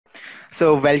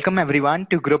So, welcome everyone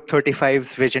to Group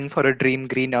 35's vision for a dream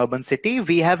green urban city.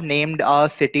 We have named our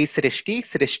city Srishti.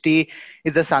 Srishti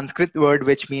is a Sanskrit word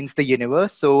which means the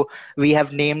universe. So, we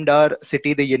have named our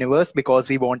city the universe because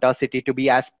we want our city to be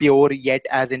as pure yet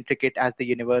as intricate as the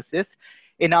universe is.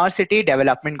 In our city,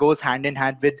 development goes hand in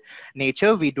hand with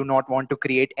nature. We do not want to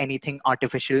create anything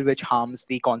artificial which harms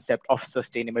the concept of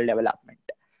sustainable development.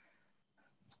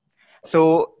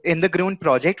 So in the GRUEN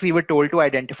project, we were told to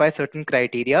identify certain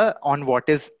criteria on what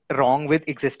is wrong with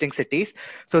existing cities.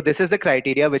 So this is the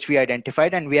criteria which we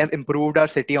identified, and we have improved our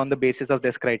city on the basis of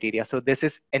this criteria. So this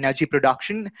is energy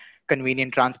production,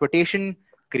 convenient transportation,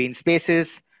 green spaces,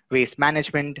 waste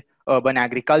management, urban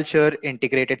agriculture,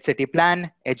 integrated city plan,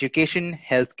 education,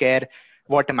 healthcare,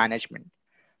 water management.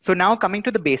 So now coming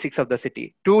to the basics of the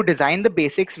city. To design the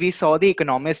basics, we saw the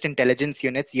Economist Intelligence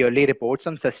Unit's yearly reports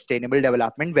on sustainable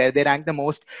development, where they rank the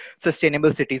most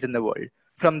sustainable cities in the world.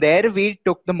 From there, we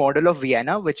took the model of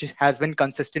Vienna, which has been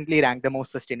consistently ranked the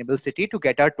most sustainable city, to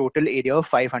get our total area of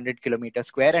 500 kilometers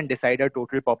square and decide our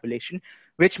total population,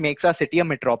 which makes our city a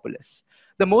metropolis.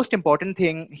 The most important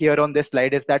thing here on this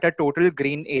slide is that our total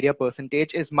green area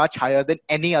percentage is much higher than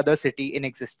any other city in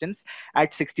existence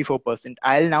at 64%.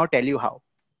 I'll now tell you how.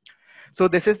 So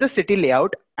this is the city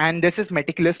layout, and this is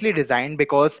meticulously designed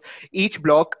because each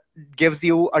block gives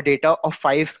you a data of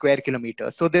 5 square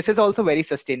kilometers. So this is also very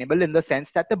sustainable in the sense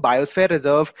that the biosphere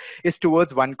reserve is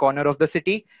towards one corner of the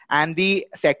city, and the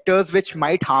sectors which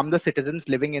might harm the citizens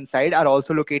living inside are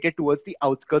also located towards the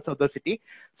outskirts of the city,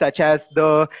 such as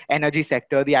the energy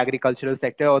sector, the agricultural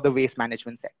sector, or the waste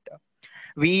management sector.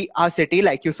 Our city,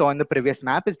 like you saw in the previous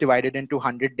map, is divided into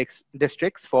 100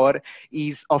 districts for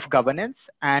ease of governance,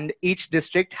 and each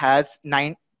district has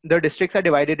nine. The districts are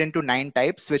divided into 9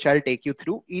 types, which I'll take you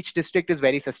through. Each district is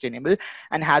very sustainable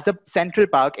and has a central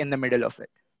park in the middle of it.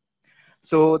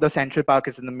 So the Central Park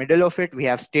is in the middle of it. We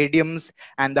have stadiums,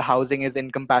 and the housing is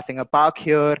encompassing a park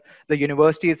here. The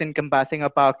university is encompassing a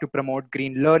park to promote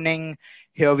green learning.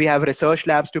 Here we have research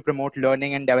labs to promote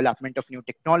learning and development of new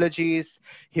technologies.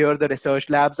 Here the research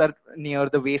labs are near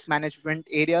the waste management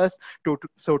areas to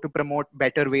promote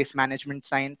better waste management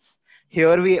science.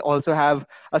 Here we also have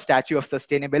a statue of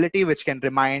sustainability, which can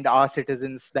remind our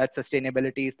citizens that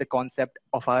sustainability is the concept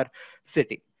of our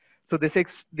city. So this is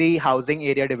the housing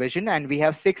area division, and we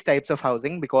have 6 types of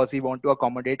housing because we want to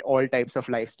accommodate all types of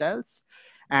lifestyles.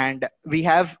 And we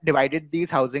have divided these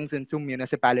housings into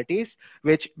municipalities,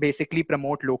 which basically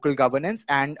promote local governance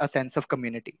and a sense of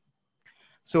community.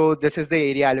 So this is the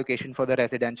area allocation for the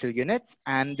residential units,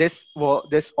 and this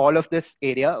all of this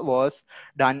area was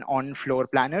done on floor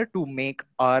planner to make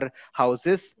our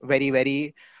houses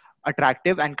very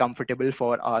attractive and comfortable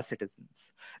for our citizens.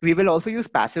 We will also use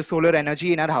passive solar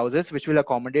energy in our houses, which will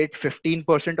accommodate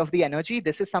 15% of the energy.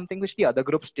 This is something which the other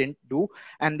groups didn't do,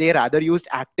 and they rather used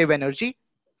active energy.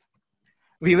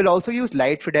 We will also use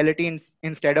light fidelity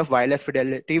instead of wireless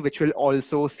fidelity, which will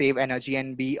also save energy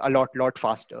and be a lot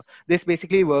faster. This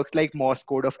basically works like Morse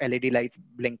code of LED lights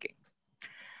blinking.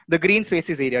 The green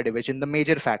spaces area division, the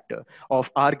major factor of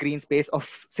our green space of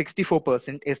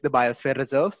 64% is the biosphere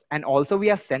reserves. And also we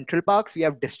have central parks, we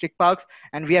have district parks,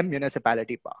 and we have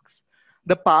municipality parks.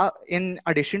 In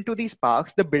addition to these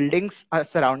parks, the buildings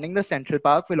surrounding the central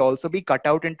park will also be cut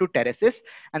out into terraces,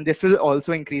 and this will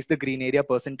also increase the green area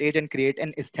percentage and create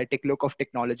an aesthetic look of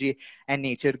technology and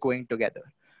nature going together.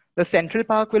 The central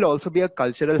park will also be a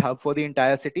cultural hub for the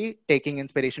entire city, taking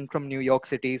inspiration from New York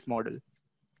City's model.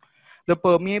 The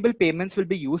permeable pavements will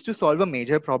be used to solve a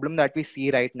major problem that we see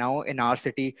right now in our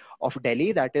city of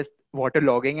Delhi, that is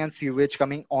waterlogging and sewage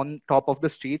coming on top of the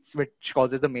streets, which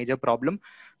causes a major problem.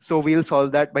 So we'll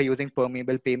solve that by using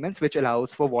permeable pavements, which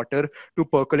allows for water to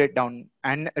percolate down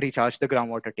and recharge the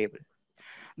groundwater table.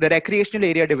 The recreational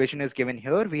area division is given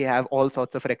here. We have all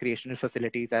sorts of recreational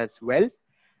facilities as well.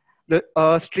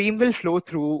 The stream will flow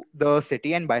through the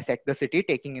city and bisect the city,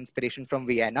 taking inspiration from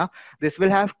Vienna. This will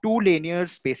have 2 linear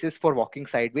spaces for walking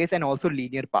sideways and also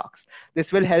linear parks.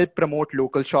 This will help promote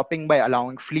local shopping by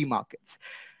allowing flea markets.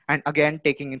 And again,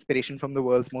 taking inspiration from the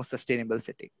world's most sustainable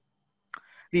city.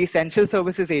 The essential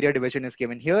services area division is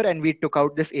given here, and we took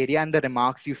out this area and the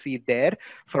remarks you see there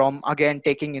from, again,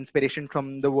 taking inspiration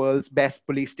from the world's best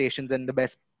police stations and the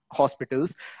best hospitals,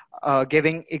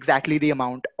 giving exactly the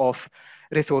amount of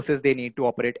resources they need to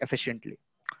operate efficiently.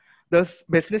 The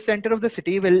business center of the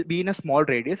city will be in a small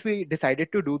radius. We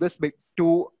decided to do this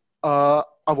to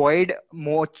avoid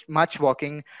much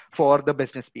walking for the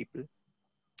business people.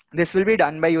 This will be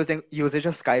done by using usage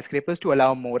of skyscrapers to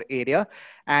allow more area,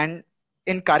 and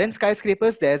In current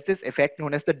skyscrapers, there's this effect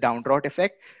known as the downdraft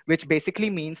effect, which basically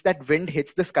means that wind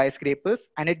hits the skyscrapers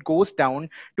and it goes down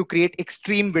to create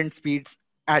extreme wind speeds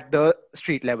at the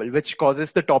street level, which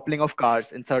causes the toppling of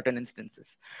cars in certain instances.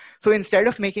 So instead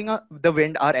of making the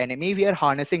wind our enemy, we are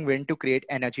harnessing wind to create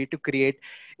energy, to create,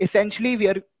 essentially, we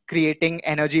are creating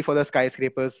energy for the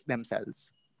skyscrapers themselves.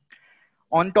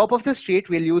 On top of the street,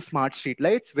 we'll use smart street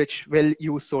lights, which will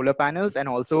use solar panels and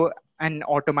also an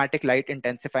automatic light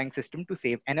intensifying system to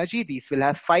save energy. These will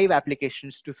have 5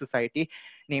 applications to society,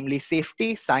 namely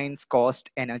safety, science, cost,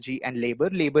 energy, and labor.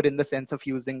 Labor in the sense of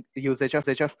usage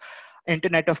of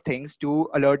Internet of Things to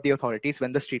alert the authorities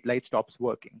when the street light stops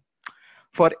working.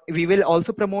 We will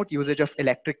also promote usage of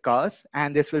electric cars,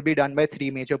 and this will be done by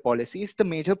 3 major policies. The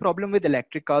major problem with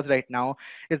electric cars right now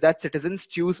is that citizens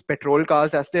choose petrol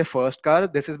cars as their first car.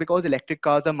 This is because electric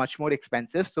cars are much more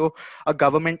expensive, so a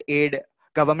government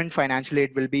financial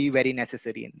aid will be very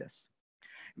necessary in this.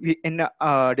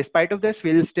 Despite of this,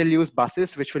 we'll still use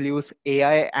buses, which will use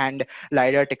AI and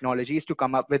lidar technologies to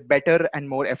come up with better and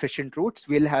more efficient routes.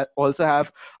 Also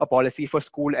have a policy for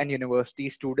school and university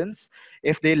students.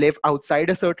 If they live outside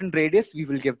a certain radius, we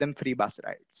will give them free bus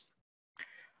rides.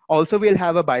 Also, we'll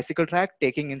have a bicycle track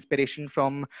taking inspiration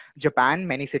from Japan,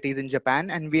 many cities in Japan,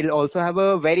 and we'll also have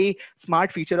a very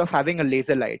smart feature of having a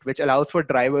laser light, which allows for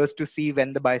drivers to see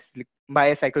when the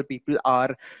bicycle people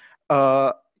are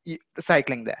uh,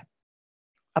 cycling there.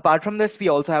 Apart from this, we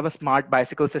also have a smart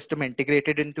bicycle system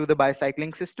integrated into the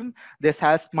bicycling system. This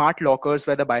has smart lockers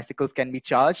where the bicycles can be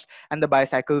charged and the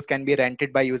bicycles can be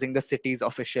rented by using the city's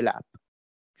official app.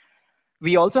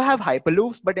 We also have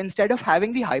hyperloops, but instead of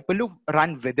having the hyperloop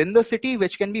run within the city,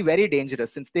 which can be very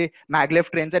dangerous since the maglev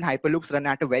trains and hyperloops run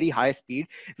at a very high speed,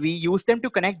 we use them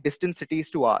to connect distant cities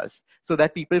to ours so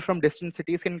that people from distant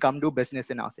cities can come do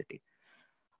business in our city.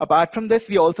 Apart from this,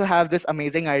 we also have this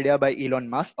amazing idea by Elon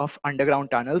Musk of underground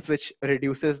tunnels, which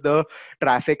reduces the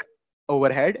traffic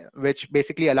overhead, which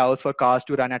basically allows for cars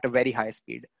to run at a very high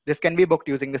speed. This can be booked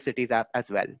using the city's app as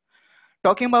well.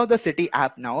 Talking about the city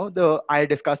app now, I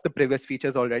discussed the previous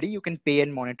features already. You can pay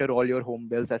and monitor all your home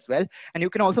bills as well. And you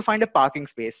can also find a parking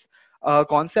space, a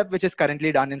concept which is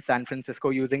currently done in San Francisco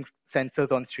using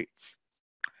sensors on streets.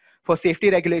 For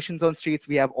safety regulations on streets,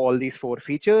 we have all these 4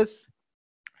 features.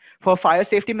 For fire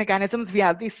safety mechanisms, we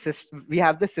have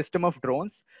the system of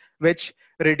drones, which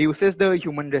reduces the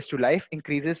human risk to life,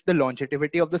 increases the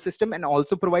longevity of the system, and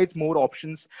also provides more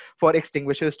options for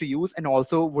extinguishers to use, and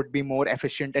also would be more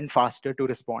efficient and faster to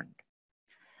respond.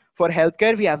 For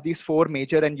healthcare, we have these 4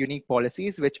 major and unique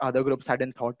policies, which other groups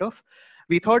hadn't thought of.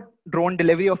 We thought drone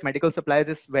delivery of medical supplies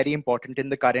is very important in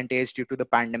the current age due to the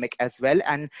pandemic as well.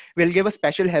 And we'll give a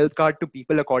special health card to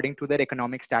people according to their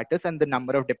economic status and the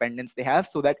number of dependents they have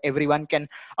so that everyone can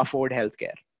afford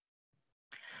healthcare.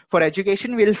 For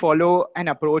education, we'll follow an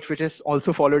approach which is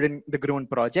also followed in the GRUEN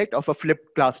project of a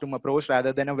flipped classroom approach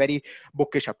rather than a very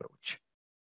bookish approach.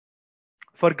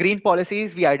 For green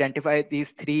policies, we identify these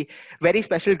 3 very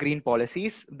special green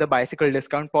policies: the bicycle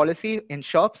discount policy in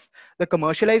shops, the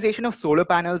commercialization of solar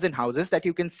panels in houses that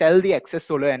you can sell the excess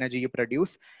solar energy you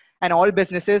produce, and all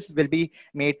businesses will be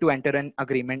made to enter an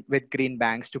agreement with green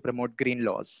banks to promote green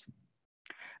laws.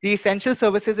 The essential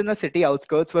services in the city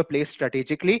outskirts were placed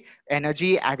strategically: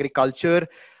 energy, agriculture,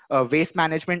 waste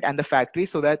management, and the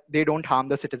factories, so that they don't harm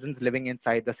the citizens living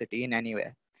inside the city in any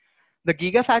way. The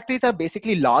gigafactories are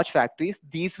basically large factories.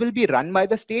 These will be run by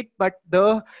the state, but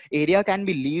the area can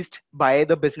be leased by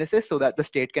the businesses so that the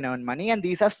state can earn money. And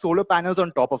these have solar panels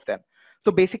on top of them.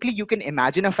 So basically, you can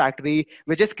imagine a factory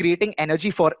which is creating energy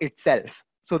for itself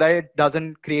so that it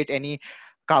doesn't create any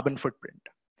carbon footprint.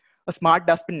 A smart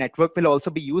dustbin network will also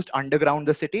be used underground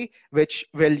the city, which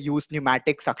will use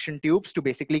pneumatic suction tubes to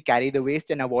basically carry the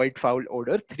waste and avoid foul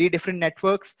odor. 3 different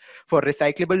networks for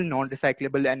recyclable,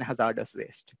 non-recyclable, and hazardous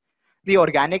waste. The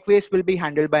organic waste will be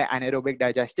handled by anaerobic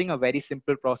digesting, a very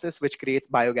simple process which creates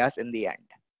biogas in the end.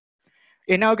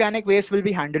 Inorganic waste will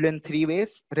be handled in 3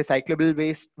 ways. Recyclable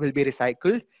waste will be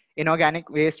recycled. Inorganic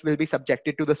waste will be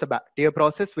subjected to the Sabatier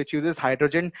process, which uses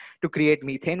hydrogen to create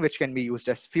methane, which can be used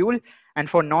as fuel. And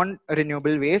for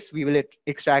non-renewable waste, we will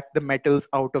extract the metals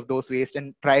out of those waste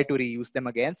and try to reuse them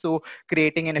again. So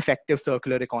creating an effective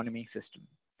circular economy system.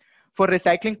 For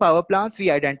recycling power plants, we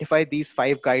identify these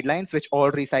 5 guidelines, which all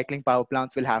recycling power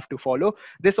plants will have to follow.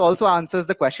 This also answers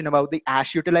the question about the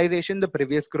ash utilization the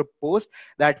previous group posed,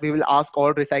 that we will ask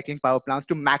all recycling power plants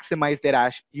to maximize their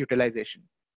ash utilization.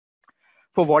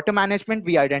 For water management,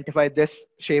 we identified this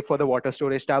shape for the water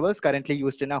storage towers currently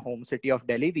used in our home city of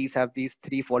Delhi. These have these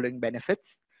 3 following benefits.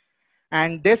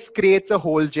 And this creates a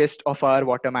whole gist of our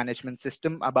water management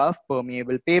system above: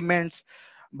 permeable pavements,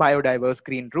 biodiverse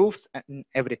green roofs, and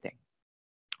everything.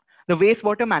 The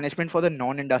wastewater management for the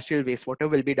non-industrial wastewater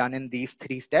will be done in these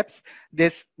three steps.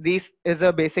 This is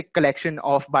a basic collection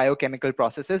of biochemical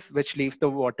processes which leaves the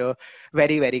water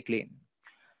very, very clean.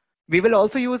 We will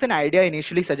also use an idea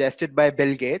initially suggested by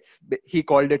Bill Gates. He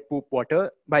called it poop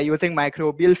water. By using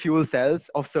microbial fuel cells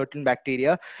of certain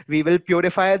bacteria, we will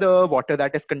purify the water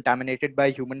that is contaminated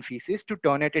by human feces to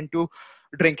turn it into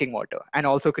drinking water and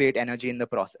also create energy in the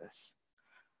process.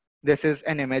 This is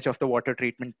an image of the water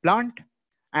treatment plant.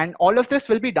 And all of this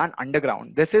will be done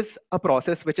underground. This is a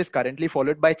process which is currently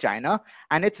followed by China.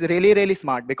 And it's really, really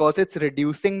smart because it's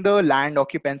reducing the land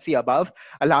occupancy above,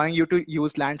 allowing you to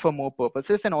use land for more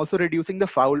purposes and also reducing the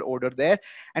foul odor there.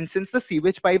 And since the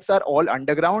sewage pipes are all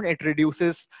underground, it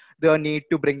reduces the need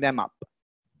to bring them up.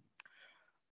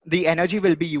 The energy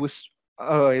will be used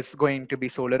is going to be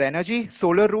solar energy.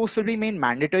 Solar roofs will be made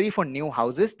mandatory for new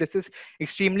houses. This is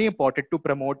extremely important to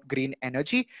promote green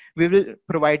energy. We will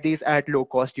provide these at low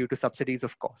cost due to subsidies,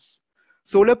 of course.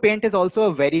 Solar paint is also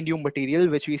a very new material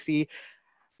which we see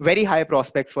very high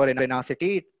prospects for in our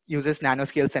city. It uses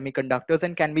nanoscale semiconductors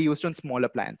and can be used on small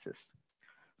appliances.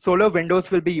 Solar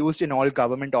windows will be used in all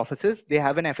government offices. They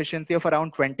have an efficiency of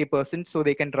around 20%, so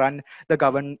they can run the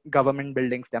government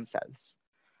buildings themselves.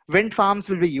 Wind farms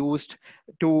will be used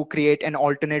to create an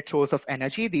alternate source of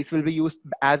energy. These will be used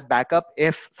as backup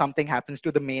if something happens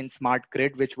to the main smart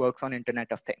grid, which works on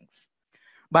Internet of Things.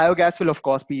 Biogas will, of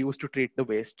course, be used to treat the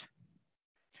waste.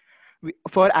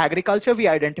 For agriculture, we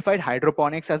identified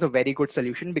hydroponics as a very good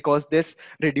solution because this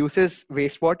reduces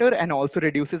wastewater and also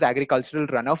reduces agricultural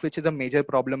runoff, which is a major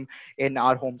problem in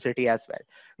our home city as well.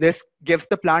 This gives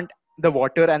the plant the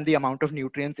water and the amount of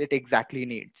nutrients it exactly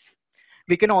needs.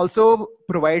 We can also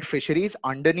provide fisheries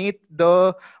underneath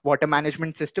the water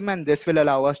management system, and this will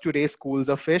allow us to raise schools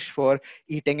of fish for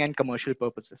eating and commercial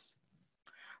purposes.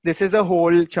 This is a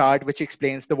whole chart which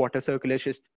explains the water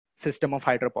circulation system of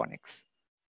hydroponics.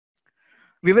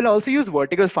 We will also use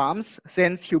vertical farms.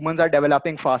 Since humans are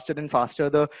developing faster and faster,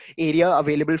 the area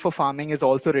available for farming is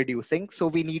also reducing. So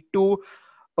we need to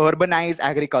urbanize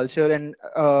agriculture and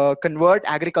convert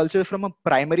agriculture from a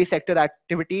primary sector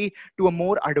activity to a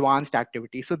more advanced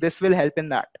activity. So this will help in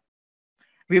that.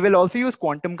 We will also use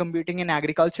quantum computing in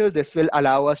agriculture. This will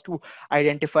allow us to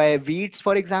identify weeds,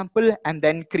 for example, and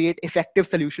then create effective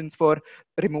solutions for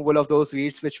removal of those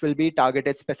weeds, which will be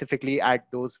targeted specifically at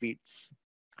those weeds.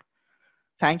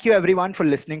 Thank you everyone for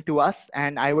listening to us.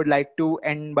 And I would like to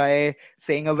end by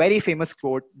saying a very famous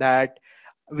quote that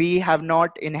we have not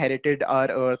inherited our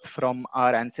earth from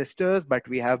our ancestors, but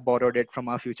we have borrowed it from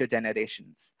our future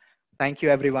generations. Thank you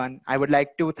everyone. I would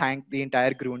like to thank the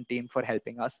entire GRUEN team for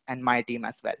helping us and my team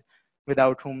as well,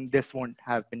 without whom this won't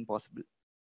have been possible.